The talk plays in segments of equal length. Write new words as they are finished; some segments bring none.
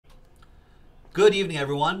Good evening,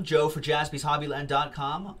 everyone. Joe for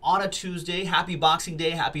JaspysHobbyland.com. On a Tuesday, happy Boxing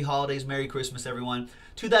Day, happy holidays, Merry Christmas, everyone.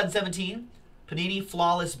 2017 Panini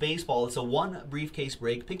Flawless Baseball. It's a one briefcase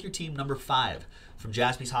break. Pick your team number 5 from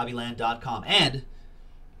JaspysHobbyland.com. And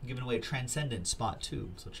I'm giving away a Transcendent spot,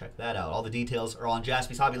 too, so check that out. All the details are on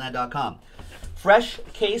JaspysHobbyland.com. Fresh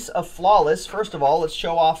case of Flawless. First of all, let's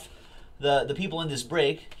show off the people in this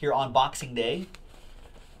break here on Boxing Day.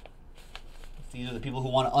 These are the people who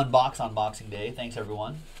want to unbox on Boxing Day. Thanks,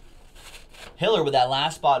 everyone. Hiller with that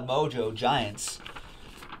last spot mojo, Giants.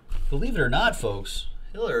 Believe it or not, folks,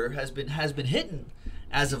 Hiller has been hitting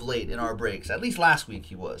as of late in our breaks. At least last week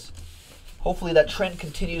he was. Hopefully that trend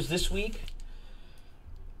continues this week.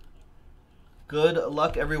 Good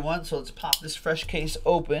luck, everyone. So let's pop this fresh case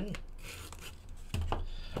open.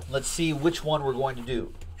 Let's see which one we're going to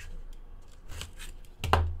do.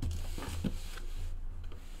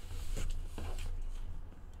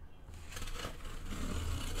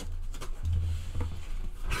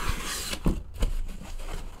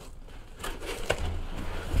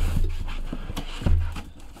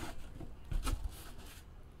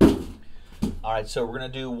 All right, so we're going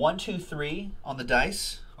to do 1, 2, 3 on the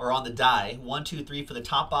dice, or on the die. 1, 2, 3 for the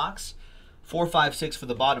top box, 4, 5, 6 for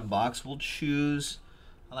the bottom box. We'll choose,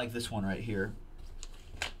 I like this one right here.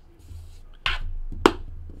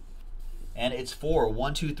 And it's 4.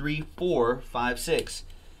 1, 2, 3, 4, 5, 6.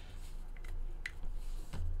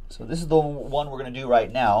 So this is the one we're going to do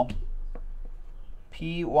right now.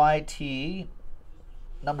 PYT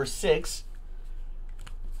number 6.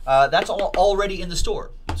 That's already in the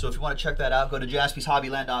store. So if you want to check that out, go to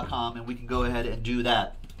JaspysHobbyland.com and we can go ahead and do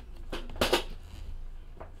that. I'm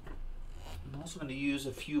also going to use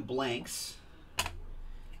a few blanks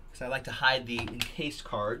because I like to hide the encased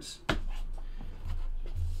cards.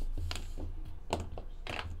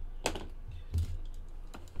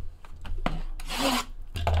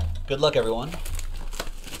 Good luck, everyone.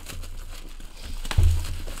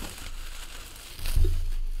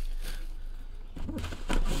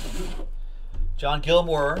 John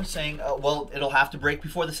Gilmore saying, well, it'll have to break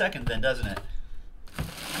before the second then, doesn't it?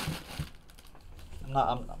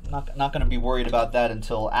 I'm not going to be worried about that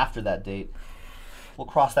until after that date. We'll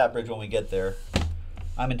cross that bridge when we get there.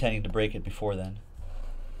 I'm intending to break it before then.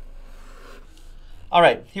 All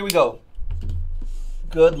right, here we go.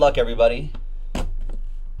 Good luck, everybody.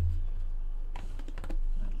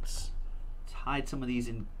 Let's hide some of these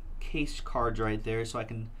encased cards right there so I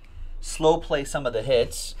can slow play some of the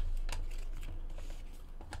hits.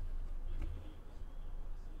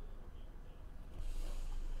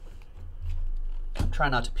 Try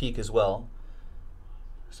not to peek as well,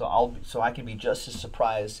 so I can be just as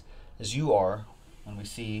surprised as you are when we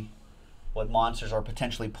see what monsters are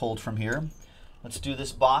potentially pulled from here. Let's do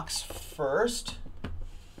this box first.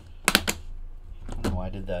 I don't know why I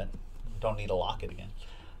did that. Don't need to lock it again.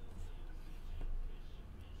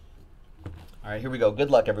 All right, here we go. Good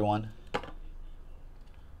luck, everyone.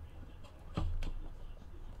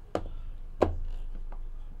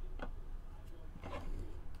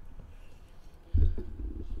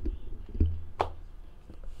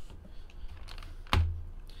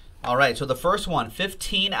 All right, so the first one,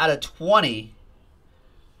 15 out of 20.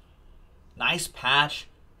 Nice patch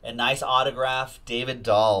and nice autograph, David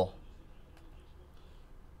Dahl.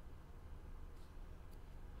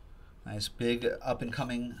 Nice big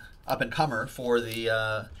up-and-comer for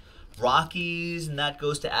the Rockies, and that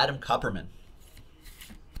goes to Adam Kupperman.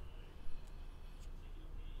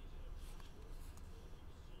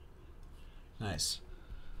 Nice.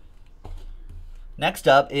 Next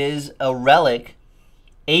up is a relic.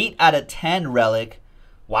 8 out of 10 relic.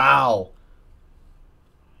 Wow.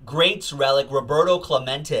 Greats relic, Roberto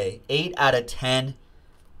Clemente. 8 out of 10.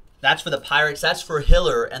 That's for the Pirates. That's for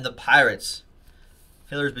Hiller and the Pirates.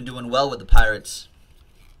 Hiller's been doing well with the Pirates.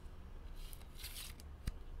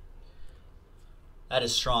 That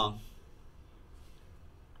is strong.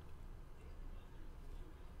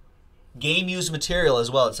 Game used material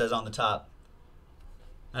as well, it says on the top.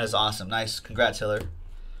 That is awesome. Nice. Congrats, Hiller.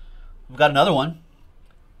 We've got another one.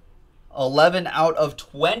 11 out of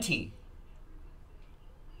 20.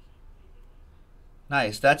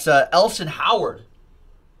 Nice. That's Elson Howard.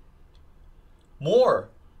 More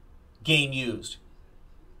game used.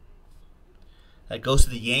 That goes to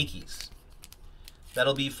the Yankees.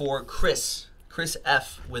 That'll be for Chris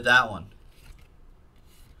F. with that one.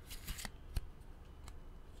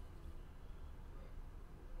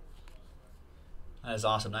 That is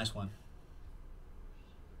awesome. Nice one.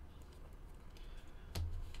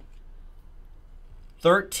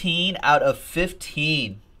 13 out of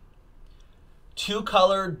 15.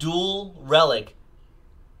 Two-color dual relic.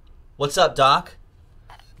 What's up, Doc?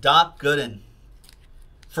 Doc Gooden.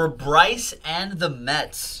 For Bryce and the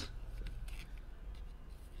Mets.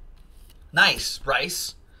 Nice,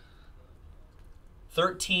 Bryce.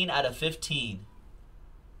 13 out of 15.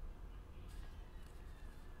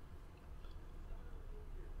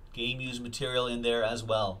 Game used material in there as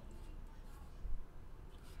well.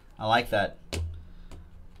 I like that.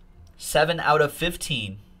 7 out of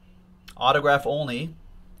 15. Autograph only.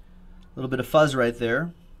 A little bit of fuzz right there.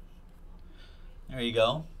 There you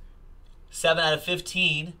go. 7 out of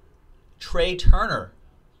 15. Trey Turner.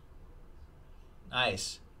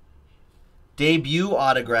 Nice. Debut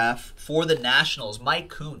autograph for the Nationals. Mike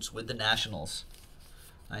Kuntz with the Nationals.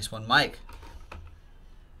 Nice one, Mike.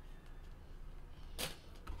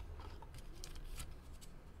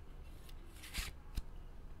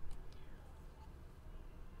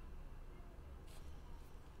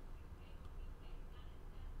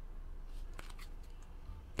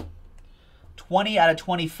 $20 out of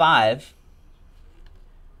 25.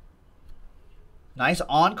 Nice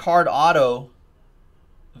on-card auto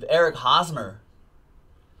of Eric Hosmer.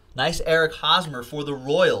 Nice Eric Hosmer for the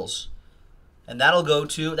Royals. And that'll go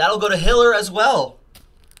to Hiller as well.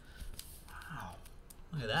 Wow.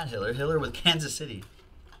 Look at that, Hiller. Hiller with Kansas City.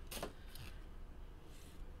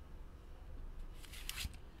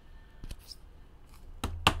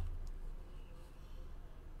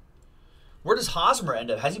 Where does Hosmer end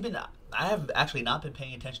up? Has he been... I have actually not been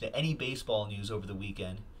paying attention to any baseball news over the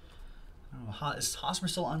weekend. I don't know, is Hosmer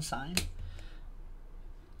still unsigned?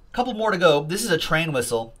 A couple more to go. This is a train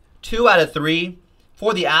whistle. 2 out of 3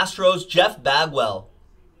 for the Astros. Jeff Bagwell.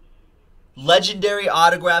 Legendary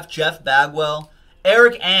autograph, Jeff Bagwell.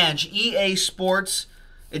 Eric Ange, EA Sports.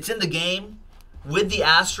 It's in the game with the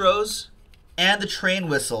Astros and the train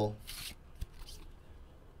whistle.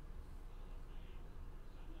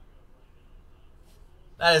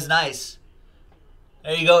 That is nice.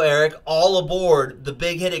 There you go, Eric. All aboard the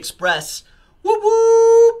Big Hit Express. Whoop,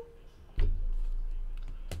 whoop.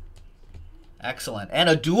 Excellent. And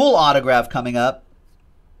a dual autograph coming up.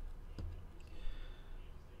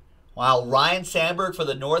 Wow, Ryan Sandberg for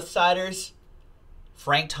the Northsiders.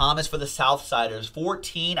 Frank Thomas for the Southsiders.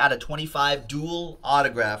 14 out of 25 dual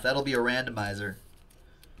autograph. That'll be a randomizer.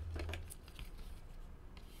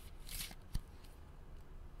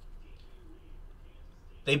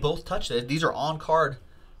 They both touched it. These are on-card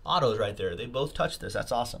autos right there. They both touched this.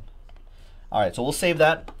 That's awesome. All right, so we'll save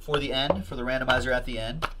that for the end, for the randomizer at the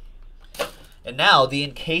end. And now the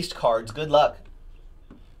encased cards. Good luck.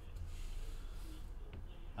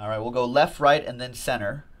 All right, we'll go left, right, and then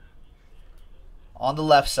center. On the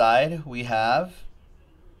left side, we have...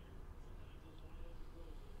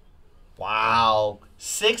 Wow.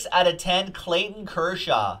 6 out of 10, Clayton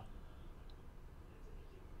Kershaw.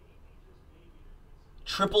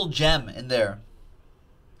 Triple gem in there.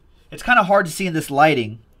 It's kind of hard to see in this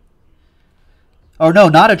lighting. Oh, no,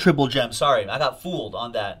 not a triple gem. Sorry, I got fooled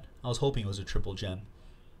on that. I was hoping it was a triple gem.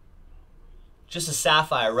 Just a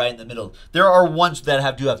sapphire right in the middle. There are ones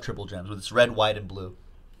that do have triple gems with its red, white, and blue.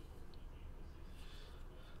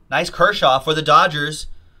 Nice Kershaw for the Dodgers.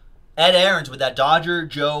 Ed Aarons with that Dodger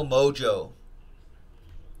Joe mojo.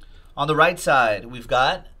 On the right side, we've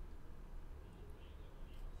got...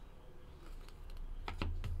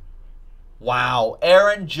 Wow,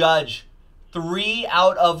 Aaron Judge, 3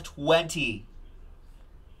 out of 20.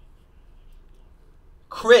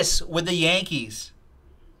 Chris with the Yankees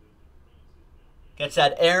gets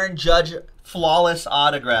that Aaron Judge flawless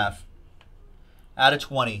autograph out of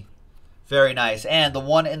 20. Very nice. And the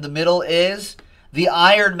one in the middle is the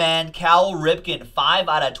Iron Man, Cal Ripken, 5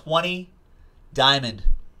 out of 20 diamond.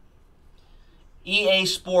 EA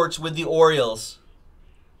Sports with the Orioles.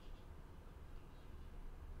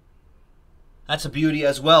 That's a beauty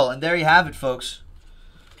as well. And there you have it, folks.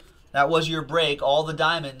 That was your break. All the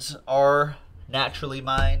diamonds are naturally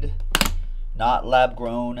mined, not lab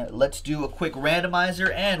grown. Let's do a quick randomizer,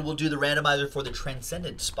 and we'll do the randomizer for the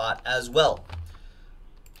Transcendent spot as well.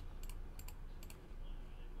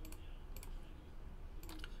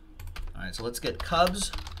 All right, so let's get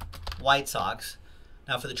Cubs, White Sox.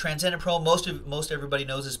 Now for the Transcendent Pro, most everybody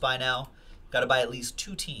knows this by now. Got to buy at least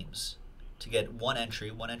 2 teams to get one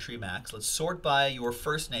entry max. Let's sort by your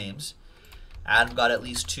first names. Adam got at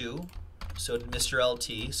least 2. So did Mr.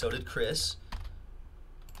 LT. So did Chris.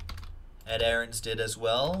 Ed Aarons did as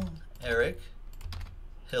well. Eric,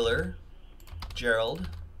 Hiller, Gerald,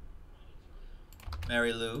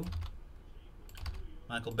 Mary Lou,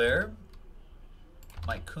 Michael Bear,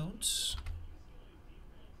 Mike Kuntz,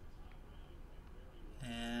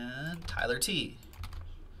 and Tyler T.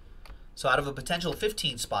 So out of a potential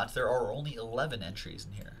 15 spots, there are only 11 entries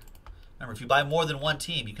in here. Remember, if you buy more than one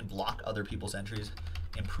team, you can block other people's entries,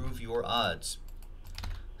 improve your odds.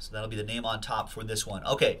 So that'll be the name on top for this one.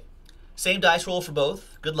 Okay, same dice roll for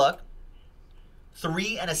both. Good luck.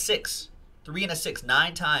 3 and a 6. 3 and a 6,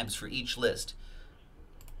 9 times for each list.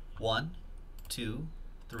 1, 2,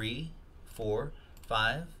 3, 4,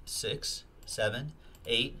 5, 6, 7,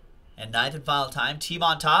 8, and 9th and final time. Team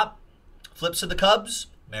on top. Flips to the Cubs.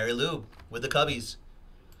 Mary Lou with the Cubbies.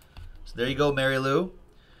 So there you go, Mary Lou.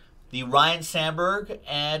 The Ryan Sandberg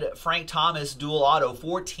and Frank Thomas dual auto,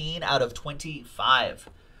 14 out of 25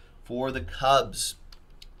 for the Cubs.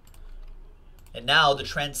 And now the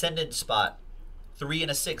transcendent spot. 3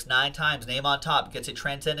 and a 6, 9 times. Name on top gets a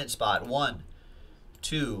transcendent spot. 1,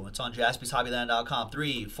 2. It's on JaspysHobbyland.com.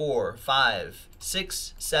 3, 4, 5,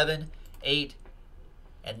 6, 7, 8,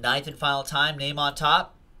 and 9th and final time. Name on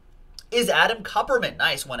top is Adam Kupperman.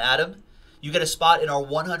 Nice one, Adam. You get a spot in our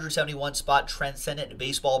 171 spot transcendent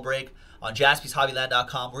baseball break on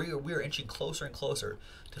JaspysHobbyland.com. We're inching closer and closer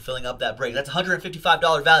to filling up that break. That's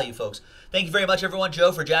 $155 value, folks. Thank you very much, everyone.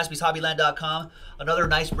 Joe for JaspysHobbyland.com. Another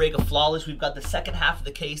nice break of Flawless. We've got the second half of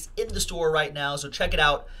the case in the store right now, so check it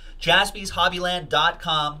out.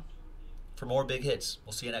 JaspysHobbyland.com for more big hits.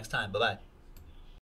 We'll see you next time. Bye-bye.